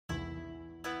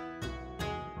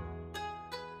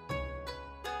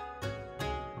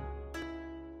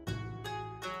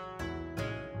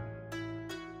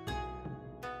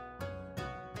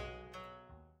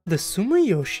The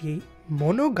Sumiyoshi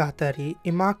Monogatari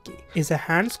Imaki is a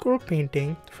hand-scroll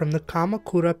painting from the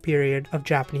Kamakura period of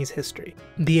Japanese history.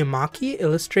 The Imaki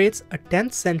illustrates a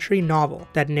 10th century novel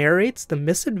that narrates the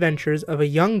misadventures of a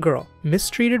young girl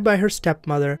mistreated by her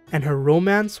stepmother and her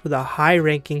romance with a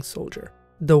high-ranking soldier.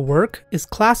 The work is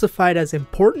classified as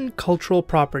important cultural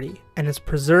property and is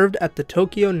preserved at the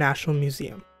Tokyo National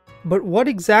Museum. But what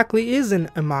exactly is an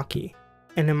imaki?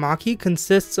 An imaki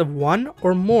consists of one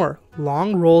or more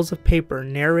long rolls of paper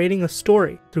narrating a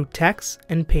story through texts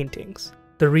and paintings.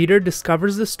 The reader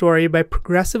discovers the story by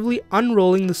progressively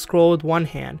unrolling the scroll with one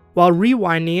hand while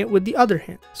rewinding it with the other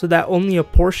hand, so that only a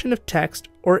portion of text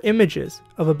or images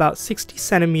of about 60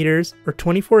 centimeters or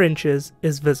 24 inches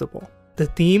is visible. The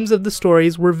themes of the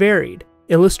stories were varied: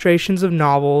 illustrations of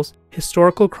novels,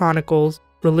 historical chronicles,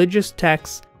 religious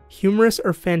texts, humorous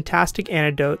or fantastic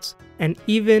anecdotes, and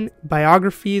even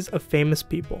biographies of famous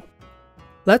people.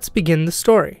 Let's begin the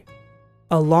story.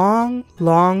 A long,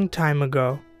 long time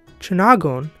ago,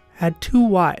 Chunagon had 2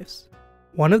 wives.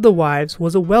 One of the wives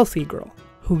was a wealthy girl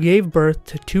who gave birth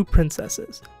to 2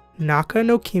 princesses, Naka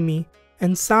no Kimi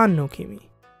and San no Kimi.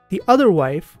 The other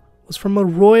wife was from a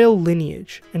royal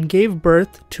lineage and gave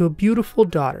birth to a beautiful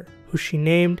daughter who she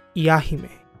named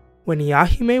Iyahime. When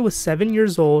Iyahime was 7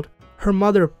 years old, her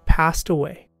mother passed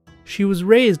away. She was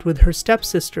raised with her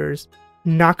stepsisters,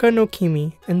 Naka no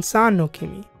Kimi and San no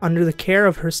Kimi, under the care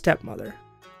of her stepmother.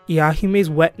 Iyahime's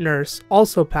wet nurse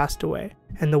also passed away,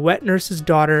 and the wet nurse's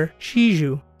daughter,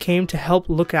 Shiju, came to help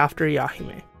look after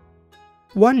Iyahime.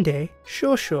 One day,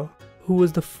 Shosho, who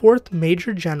was the 4th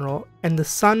major general and the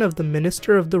son of the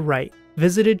minister of the right,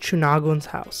 visited Chunagon's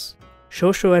house.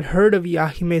 Shosho had heard of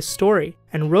Iyahime's story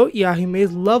and wrote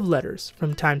Iyahime's love letters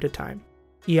from time to time.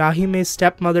 Iyahime's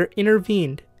stepmother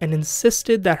intervened and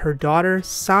insisted that her daughter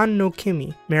San no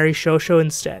Kimi marry Shosho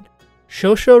instead.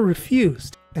 Shosho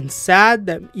refused, and sad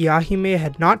that Iyahime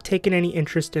had not taken any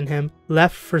interest in him,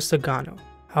 left for Sagano.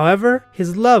 However,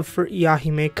 his love for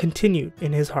Iyahime continued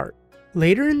in his heart.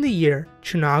 Later in the year,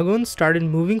 Chunagon started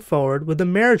moving forward with a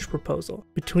marriage proposal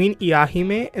between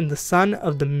Iyahime and the son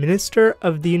of the Minister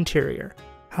of the Interior.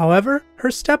 However,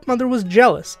 her stepmother was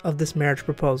jealous of this marriage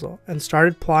proposal and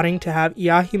started plotting to have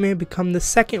Iyahime become the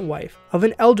second wife of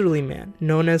an elderly man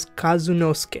known as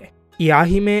Kazunosuke.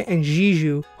 Iyahime and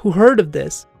Jiju, who heard of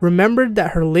this, remembered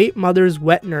that her late mother's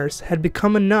wet nurse had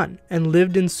become a nun and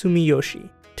lived in Sumiyoshi.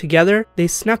 Together, they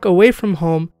snuck away from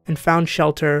home and found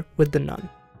shelter with the nun.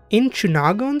 In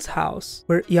Chunagon's house,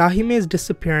 where Iyahime's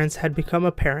disappearance had become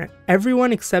apparent,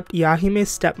 everyone except Iyahime's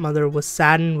stepmother was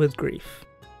saddened with grief.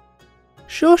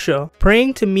 Shosho,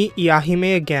 praying to meet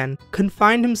Iyahime again,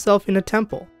 confined himself in a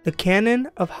temple, the canon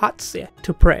of Hatsue,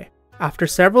 to pray. After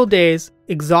several days,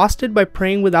 exhausted by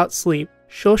praying without sleep,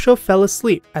 Shosho fell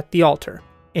asleep at the altar.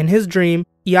 In his dream,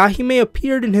 Iyahime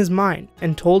appeared in his mind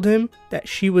and told him that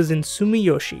she was in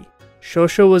Sumiyoshi.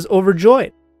 Shosho was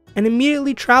overjoyed and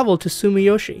immediately traveled to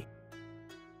Sumiyoshi.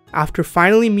 After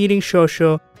finally meeting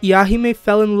Shosho, Iyahime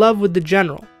fell in love with the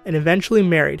general and eventually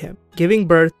married him, giving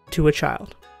birth to a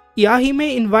child.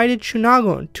 Iyahime invited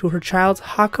Chunagon to her child's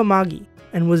hakamagi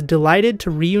and was delighted to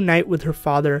reunite with her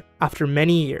father after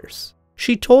many years.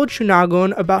 She told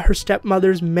Chunagon about her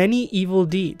stepmother's many evil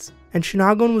deeds, and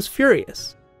Chunagon was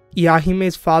furious.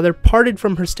 Iyahime's father parted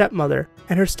from her stepmother,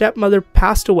 and her stepmother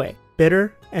passed away,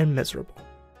 bitter and miserable.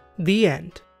 The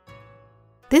end.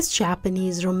 This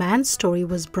Japanese romance story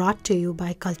was brought to you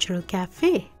by Cultural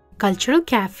Café. Cultural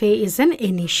Café is an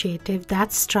initiative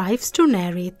that strives to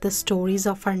narrate the stories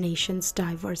of our nation's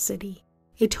diversity.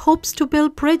 It hopes to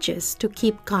build bridges to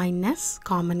keep kindness,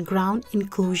 common ground,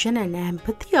 inclusion, and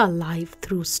empathy alive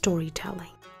through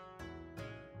storytelling.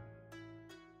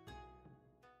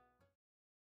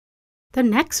 The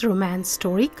next romance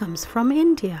story comes from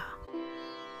India.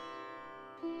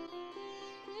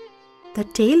 The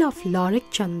tale of Laurik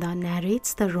Chanda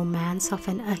narrates the romance of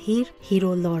an Ahir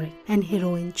hero Laurik and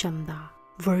heroine Chanda.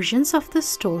 Versions of the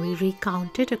story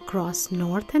recounted across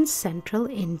north and central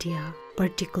India,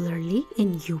 particularly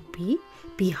in UP,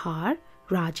 Bihar,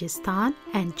 Rajasthan,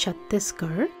 and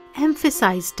Chattisgarh,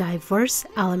 emphasize diverse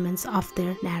elements of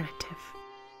their narrative.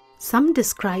 Some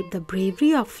describe the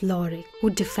bravery of Laurik, who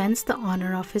defends the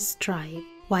honor of his tribe,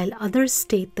 while others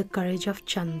state the courage of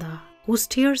Chanda, who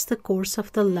steers the course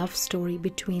of the love story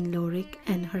between Laurik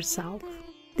and herself.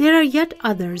 There are yet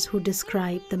others who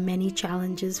describe the many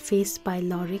challenges faced by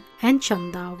Laurik and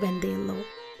Chanda when they elope.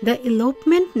 The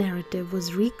elopement narrative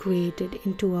was recreated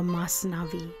into a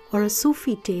Masnavi, or a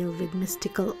Sufi tale with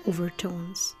mystical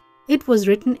overtones. It was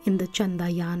written in the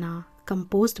Chandayana,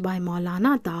 composed by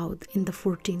Maulana Daud in the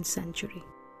 14th century.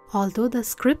 Although the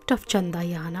script of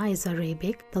Chandayana is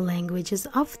Arabic, the language is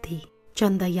Avdi.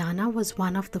 Chandayana was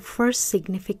one of the first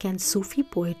significant Sufi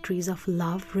poetries of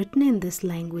love written in this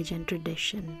language and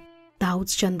tradition.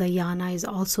 Daud's Chandayana is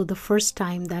also the first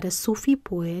time that a Sufi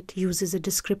poet uses a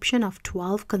description of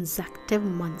 12 consecutive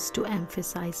months to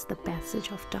emphasize the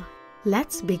passage of time.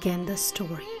 Let's begin the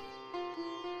story.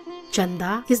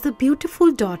 Chanda is the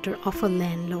beautiful daughter of a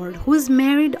landlord who is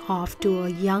married off to a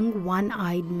young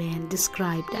one-eyed man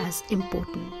described as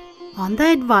impotent. On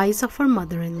the advice of her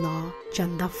mother-in-law,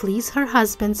 Chanda flees her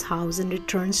husband's house and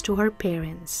returns to her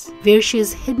parents, where she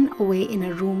is hidden away in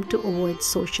a room to avoid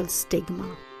social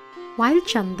stigma. While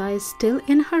Chanda is still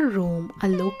in her room, a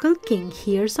local king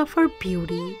hears of her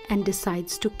beauty and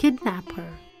decides to kidnap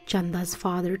her. Chanda's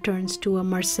father turns to a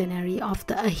mercenary of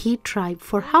the Ahir tribe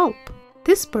for help.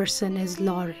 This person is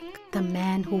Laurik, the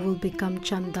man who will become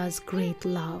Chanda's great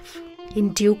love.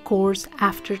 In due course,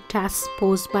 after tasks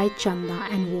posed by Chanda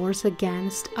and wars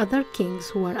against other kings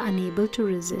who are unable to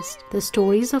resist the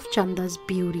stories of Chanda's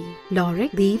beauty,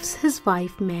 Laurik leaves his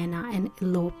wife Mana and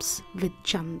elopes with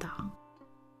Chanda.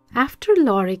 After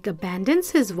Laurik abandons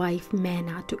his wife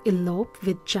Mana to elope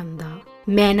with Chanda,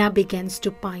 Mana begins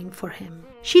to pine for him.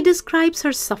 She describes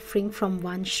her suffering from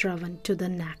one Shravan to the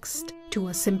next, to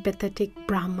a sympathetic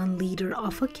Brahmin leader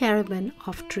of a caravan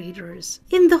of traders,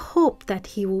 in the hope that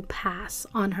he will pass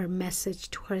on her message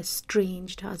to her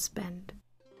estranged husband.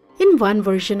 In one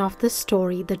version of the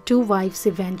story, the two wives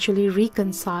eventually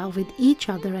reconcile with each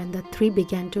other and the three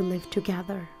begin to live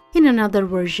together. In another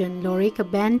version, Laurik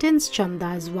abandons Chanda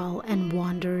as well and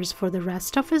wanders for the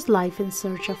rest of his life in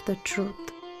search of the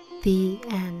truth. The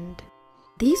end.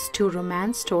 These two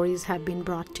romance stories have been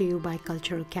brought to you by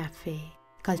Cultural Café.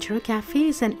 Cultural Café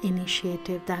is an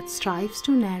initiative that strives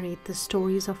to narrate the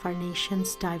stories of our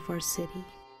nation's diversity.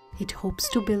 It hopes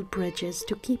to build bridges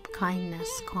to keep kindness,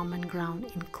 common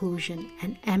ground, inclusion,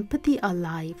 and empathy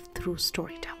alive through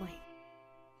storytelling.